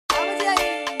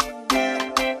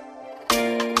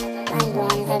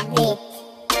the beat.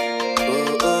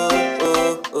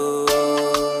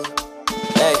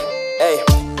 Hey, hey,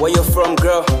 where you from,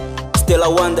 girl? Still I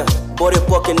wonder. Body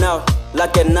poking out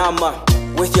like a nama.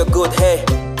 With your good hair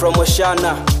from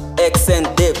Oshana.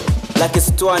 Accent deep like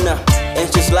it's Ft.NAY.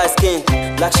 And she's light skin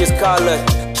like she's colored.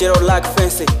 She don't like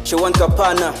fancy, she want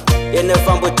kapana. In a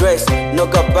Vambo dress, no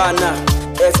cabana.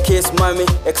 Ex-kiss mommy,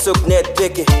 ex-sook net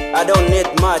picky. I don't need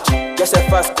much, just a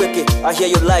fast quickie. I hear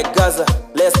you like Gaza,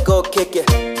 let's go kick it.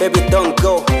 Baby don't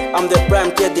go, I'm the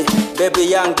prime kiddie. Baby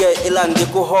young gay, ilandi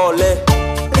kuhole.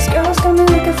 This girl's got me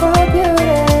looking for beauty.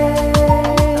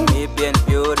 Namibian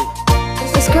beauty.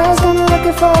 This girl's got me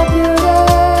looking for beauty.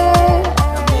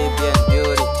 Namibian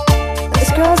beauty.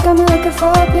 This girl's got me looking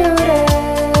for beauty.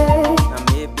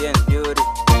 Namibian beauty.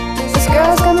 This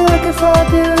girl's got me looking for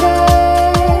beauty.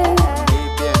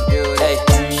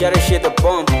 She the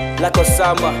bomb, like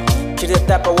Osama. She the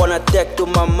type I wanna take to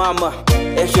my mama.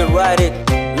 And she ride it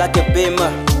like a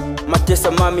beamer. Matisa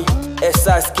mami,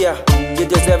 Saskia. You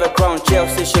deserve a crown,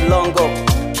 Chelsea, she longo.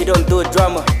 She don't do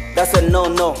drama, that's a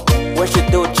no-no. When she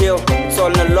do chill, it's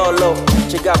on the low-low.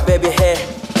 She got baby hair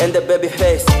and the baby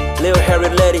face. Little hairy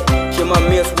lady, she my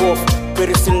Miss Wolf.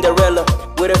 Pretty Cinderella,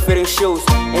 with her fitting shoes.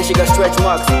 And she got stretch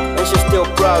marks, and she still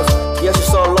proud. Yeah,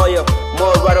 she's so loyal,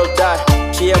 more ride or die.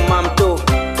 She a mom too,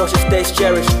 so she stays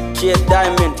cherished. She a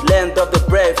diamond, land of the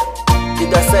brave.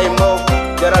 Did I say more?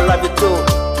 That I love you too.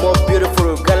 More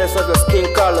beautiful, regardless of your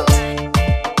skin color.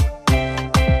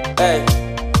 Hey,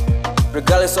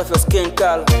 regardless of your skin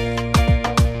color.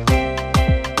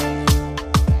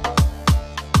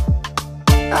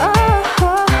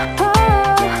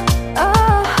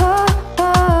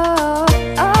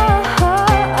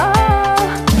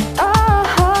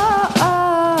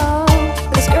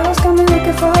 This girl's got me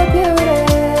looking for beauty.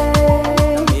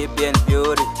 Namibian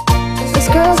beauty. This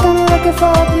girl's got me looking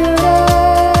for beauty.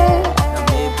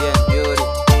 Namibian beauty.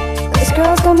 This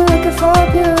girl's got me looking for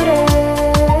beauty.